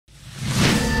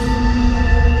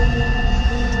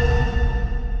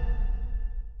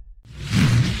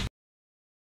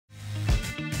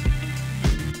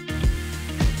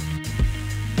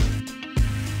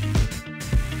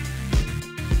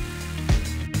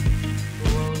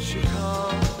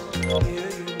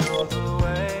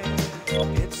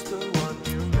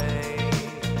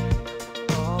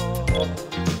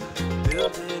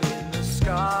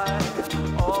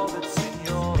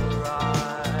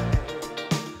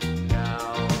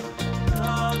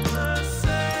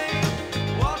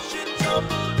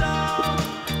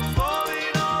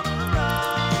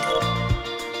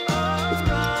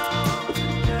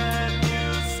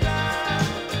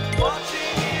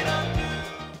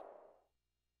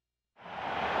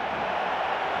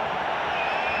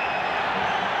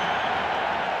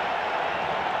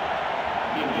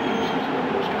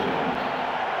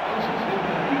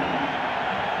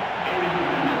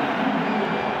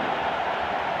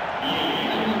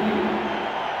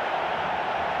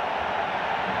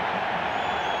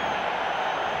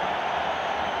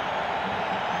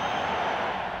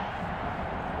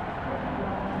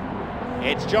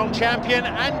John Champion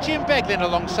and Jim Beglin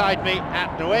alongside me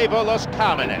at Nuevo Los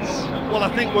Carmenes. Well,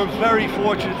 I think we're very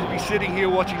fortunate to be sitting here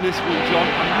watching this one, John.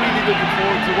 I'm really looking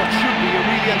forward to what should be a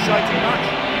really exciting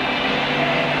match.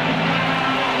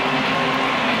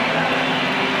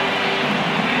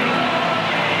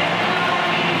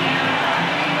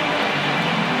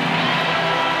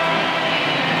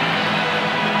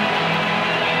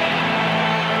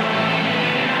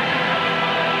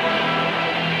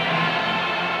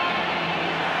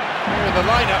 The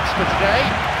lineups for today.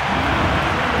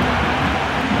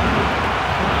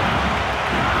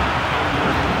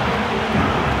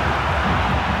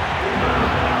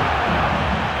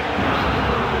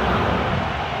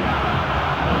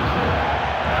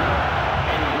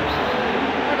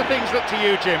 How do things look to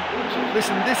you, Jim?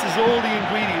 Listen, this is all the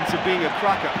ingredients of being a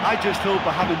cracker. I just hope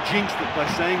I haven't jinxed it by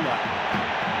saying that.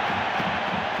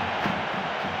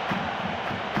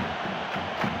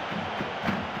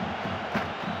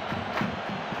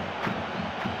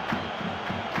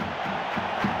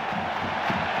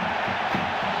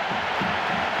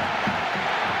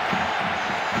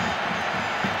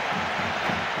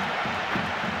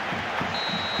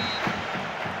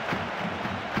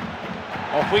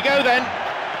 Off we go then.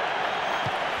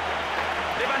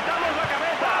 Levantamos la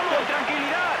cabeza con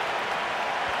tranquilidad.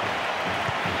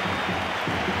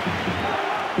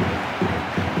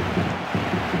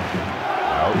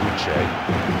 Uche.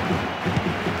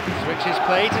 Switches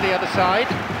play to the other side.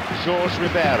 Jorge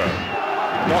Ribeiro.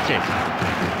 Got it.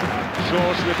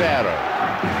 Jorge Ribeiro.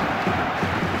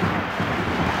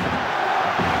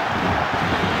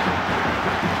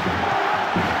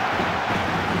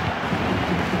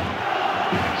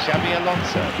 Xabi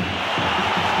Alonso.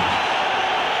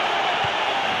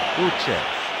 Uche.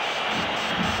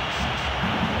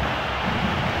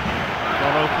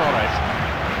 Flores.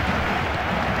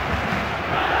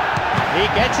 He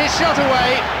gets his shot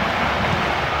away.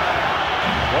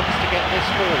 Wants to get this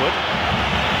forward.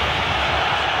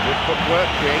 Good footwork,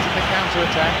 creating the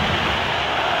counter-attack.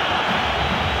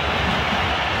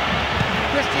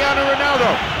 Cristiano Ronaldo.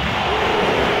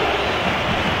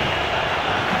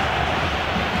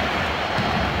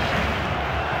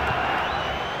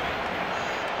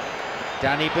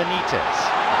 Dani Benitez.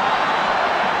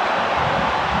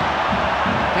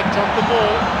 Picked up the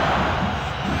ball.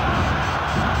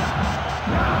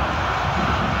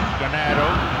 Granada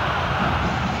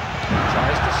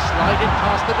tries to slide it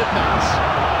past the defence.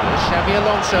 There's Xabi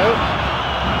Alonso.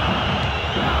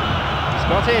 He's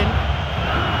got in.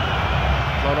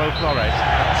 Flores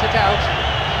cuts it out.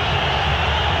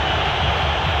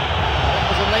 That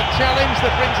was a late challenge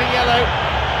that brings a yellow.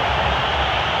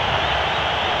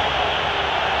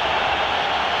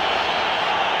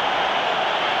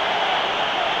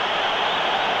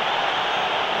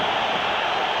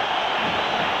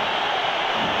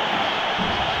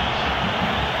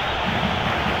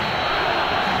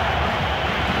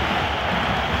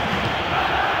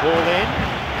 Ball in.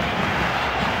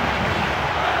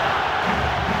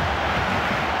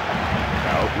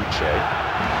 Now Uche.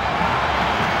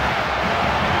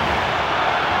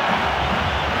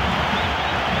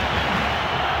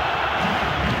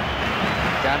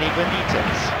 Dani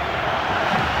Benitez.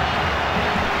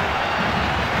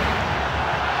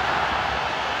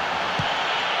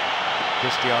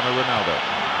 Cristiano Ronaldo.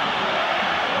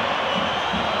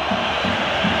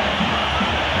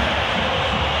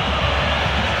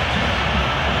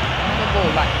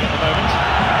 Lacking at the moment.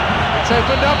 It's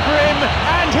opened up for him,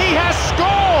 and he has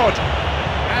scored!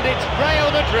 And it's Real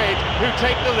Madrid who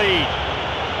take the lead.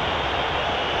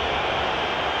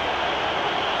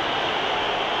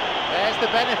 There's the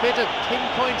benefit of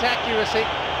pinpoint accuracy.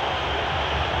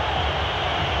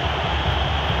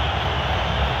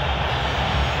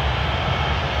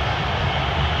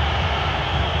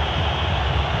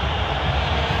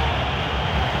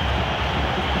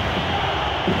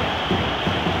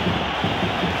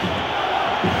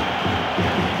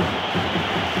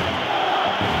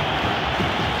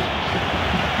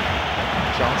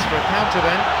 Chance for a counter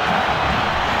then.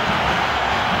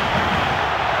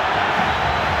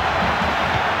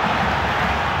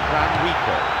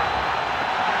 Ranrico.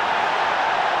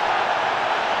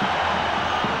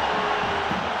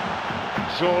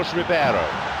 Jorge Ribeiro.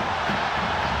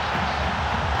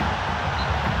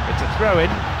 It's a throw-in.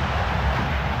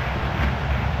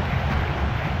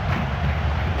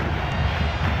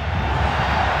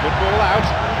 Good ball out.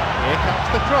 Here comes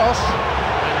the cross.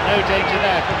 No danger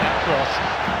there from that cross.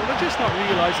 Well, they're just not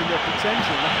realising their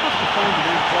potential. They have to find an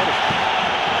end product.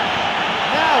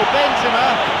 Now Benzema.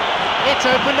 It's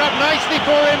opened up nicely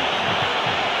for him.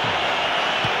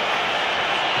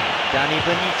 Dani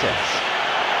Benitez.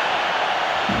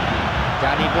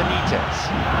 Manny Benitez.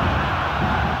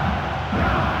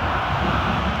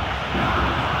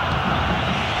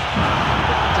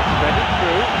 To thread it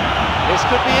through. This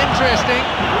could be interesting.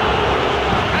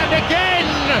 And again!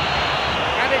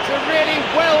 And it's a really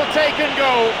well-taken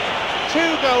goal.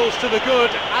 2 goals to the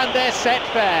good, and they're set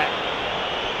fair.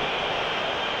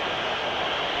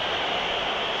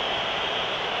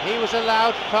 He was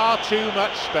allowed far too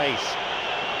much space.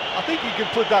 I think you can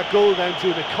put that goal down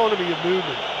to an economy of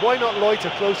movement. Why not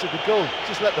loiter closer to goal?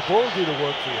 Just let the ball do the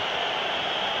work for you.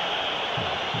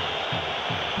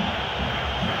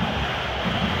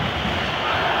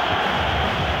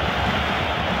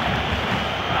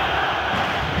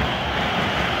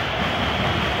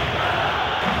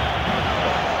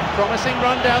 Promising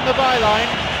run down the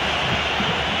byline.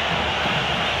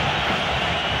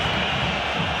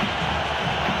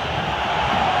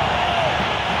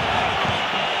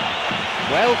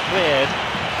 Well cleared.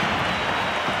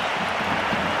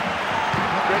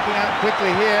 Breaking out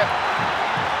quickly here.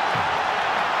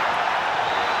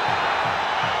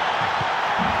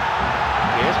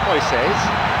 Here's Moises.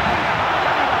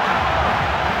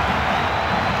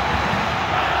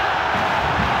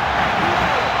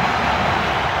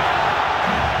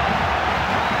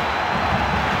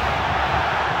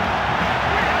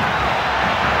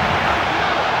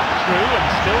 Through and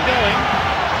still going.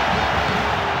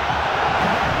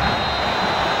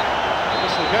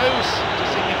 Goes to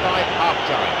signify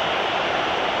half-time.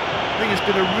 I think it's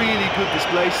been a really good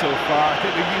display so far. I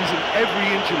think they're using every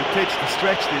inch of the pitch to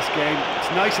stretch this game.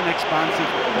 It's nice and expansive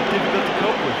and difficult to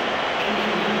cope with.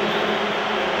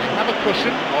 They have a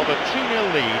cushion of a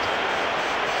 2-0 lead.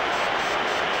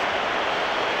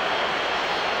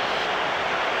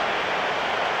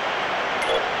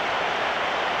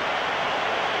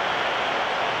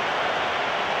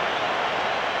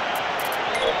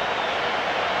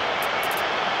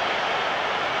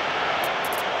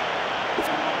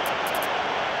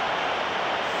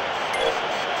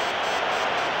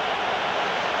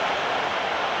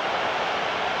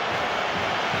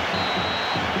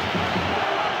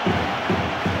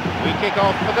 Kick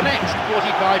off for the next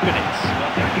 45 minutes.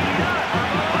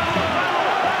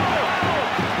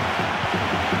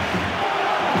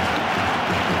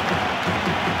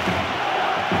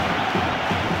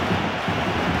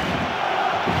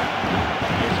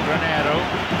 Here's Granada.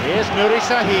 Here's Nuri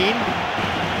Sahin.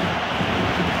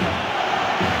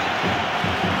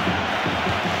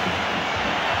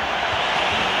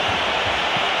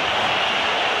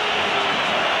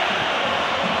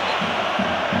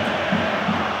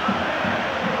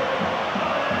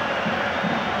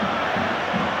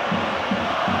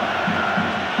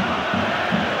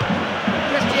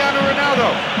 Cristiano Ronaldo.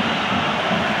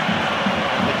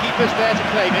 The keeper's there to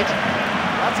claim it.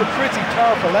 That's a pretty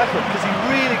powerful effort because he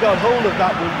really got hold of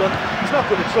that one, but he's not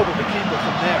going to trouble the keeper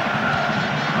from there.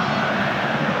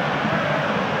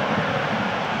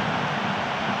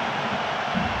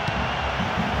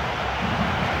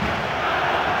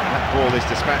 That ball is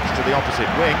dispatched to the opposite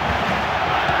wing.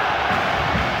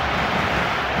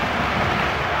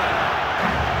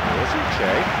 Here's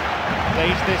Uche.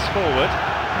 Plays this forward.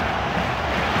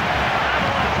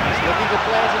 Looking to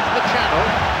play it into the channel,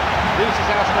 loses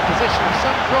out in a position of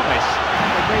some promise.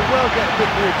 They may well get a bit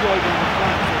more joy than the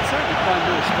flanks. They'll certainly find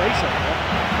more space out there.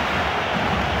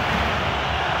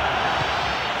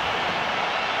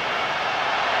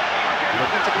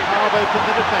 Looking to carve open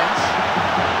the defence.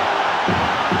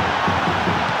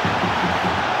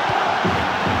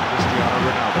 Cristiano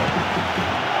Ronaldo.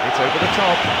 It's over the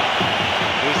top.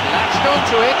 He's latched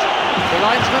onto it. The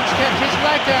linesman's kept his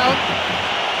flag down.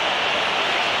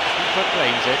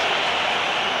 Claims it.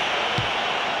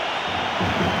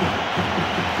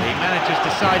 The manager's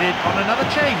decided on another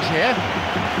change here.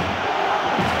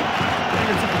 And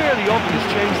it's a fairly obvious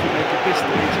change to make at this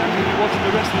stage. I'm really watching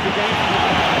the rest of the game.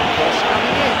 Cross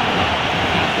coming in.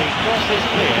 The cross is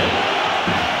cleared.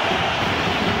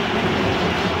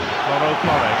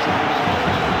 Flores.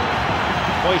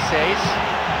 Moises.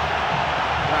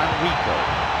 Ranrico.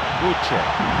 Uche.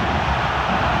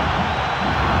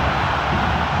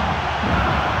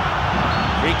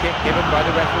 Free kick given by the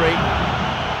referee.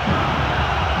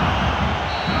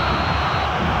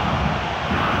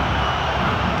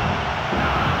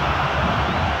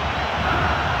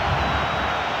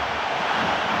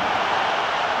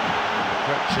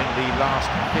 Approaching the last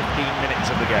 15 minutes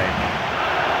of the game.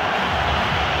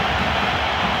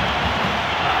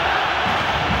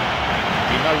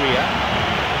 Di Maria.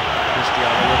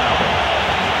 Cristiano Ronaldo.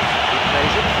 He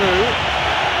plays it through.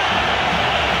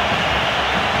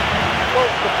 Well,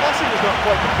 the passing is not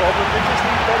quite the problem, they just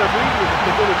need better movement if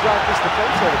they're going to drag this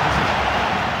defence out of position.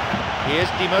 Here's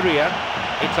Di Maria.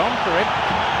 It's on for him.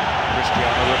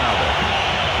 Cristiano Ronaldo.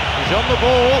 He's on the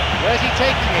ball. Where's he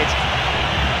taking it?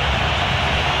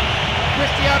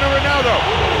 Cristiano Ronaldo.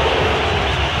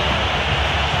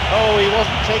 Oh, he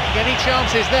wasn't taking any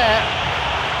chances there.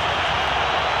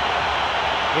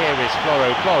 Here is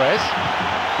Flores.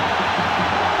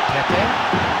 Pepe.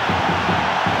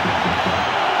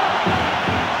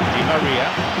 Di Maria.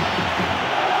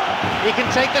 He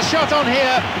can take the shot on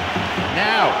here.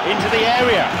 Now, into the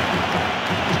area.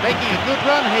 He's making a good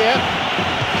run here.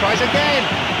 Tries again.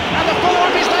 And the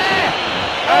follow-up is there!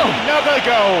 Another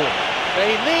goal!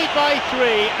 They lead by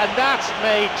 3, and that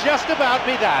may just about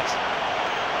be that.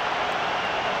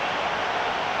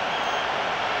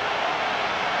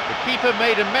 The keeper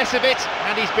made a mess of it,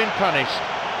 and he's been punished.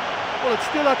 Well, it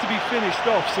still had to be finished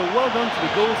off, so well done to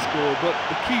the goal scorer, but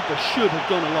the keeper should have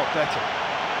done a lot better.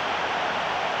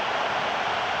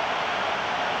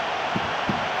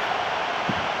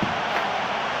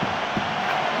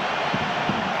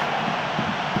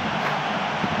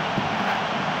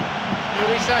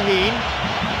 Sahin,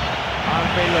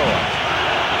 Arbeloa.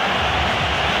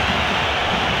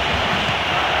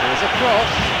 There's a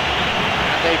cross,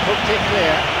 and they've hooked it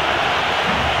clear.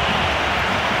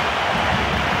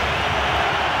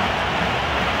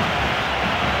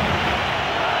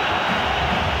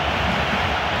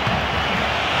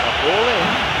 A ball in.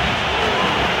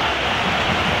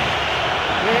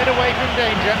 Cleared away from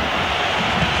danger.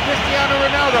 Cristiano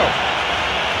Ronaldo.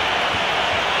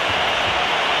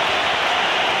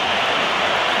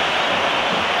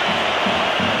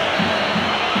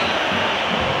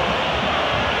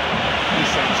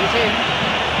 It in.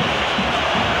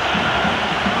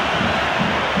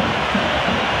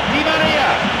 Di Maria.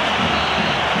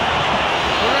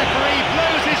 The referee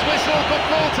blows his whistle for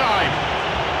full time.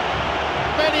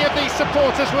 Many of these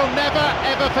supporters will never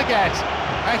ever forget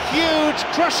a huge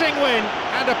crushing win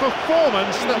and a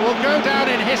performance that will go down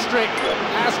in history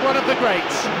as one of the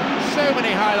greats. So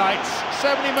many highlights,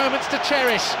 so many moments to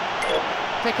cherish.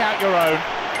 Pick out your own.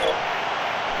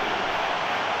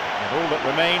 All that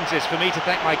remains is for me to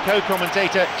thank my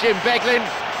co-commentator Jim Beglin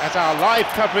as our live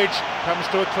coverage comes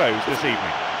to a close this evening.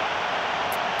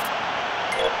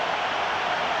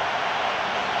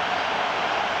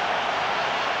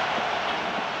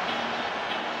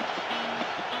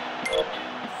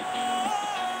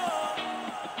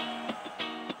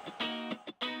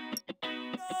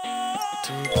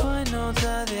 Tú pues no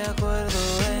estás de acuerdo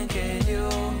en que yo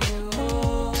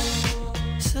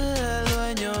sea el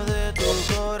dueño de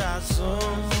tu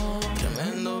corazón.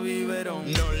 Tremendo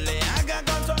biberón. No le hagas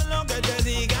caso a lo que te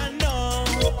digan, no.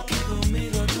 Que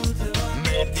conmigo tú te vas.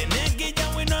 Me tienes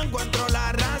quillado y no encuentro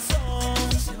la razón.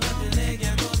 Se va a tener que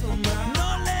acostumbrar.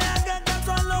 No le hagas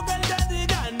caso a lo que él te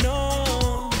diga,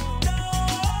 no.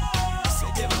 Se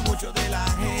lleva mucho de la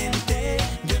gente.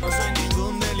 Yo no soy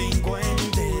ningún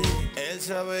delincuente. Él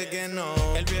sabe que no.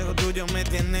 El viejo tuyo me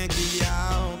tiene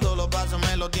quillado. Todos los pasos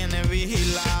me lo tiene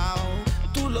vigilado.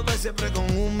 Tú lo ves siempre con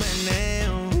un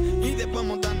meneo y después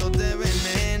montándote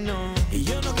veneno. Y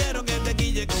yo no quiero que te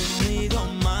quille conmigo,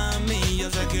 mami. Yo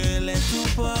sé que él es tu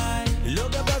pai. Lo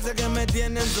que pasa es que me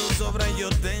tienen dos sobras y yo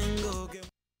tengo que...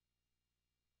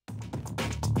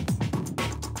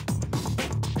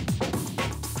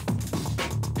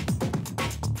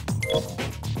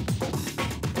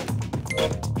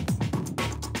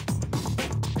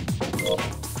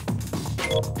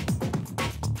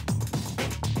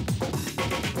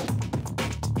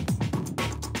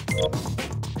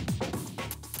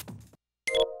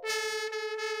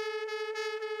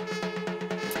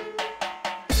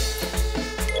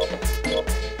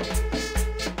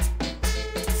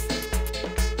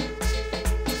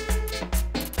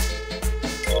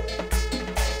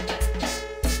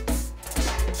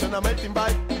 Suéname el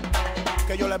timbal,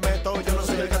 que yo le meto. Yo no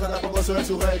soy el que tampoco soy el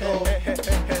sujeto.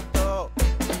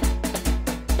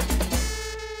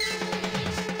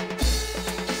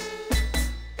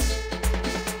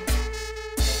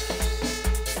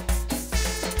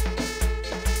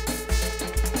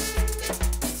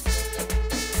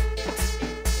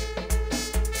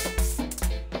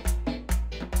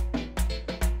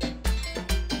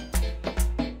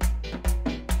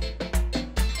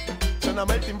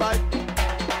 Suéname el timbal.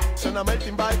 Suéname el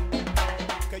timbal,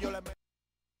 que yo le meto.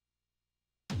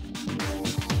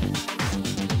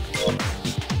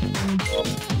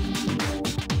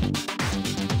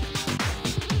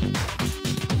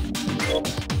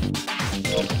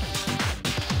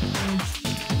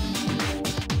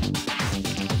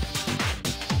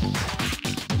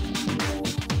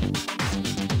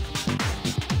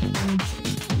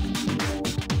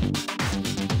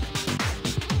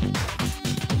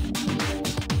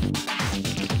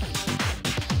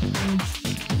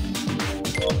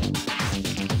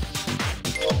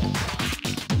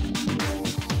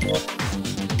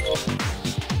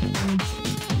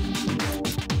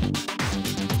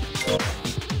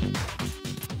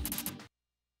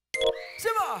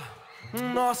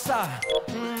 Nossa,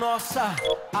 nossa,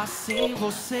 assim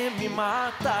você me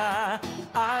mata.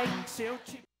 Ai, se eu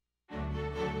te...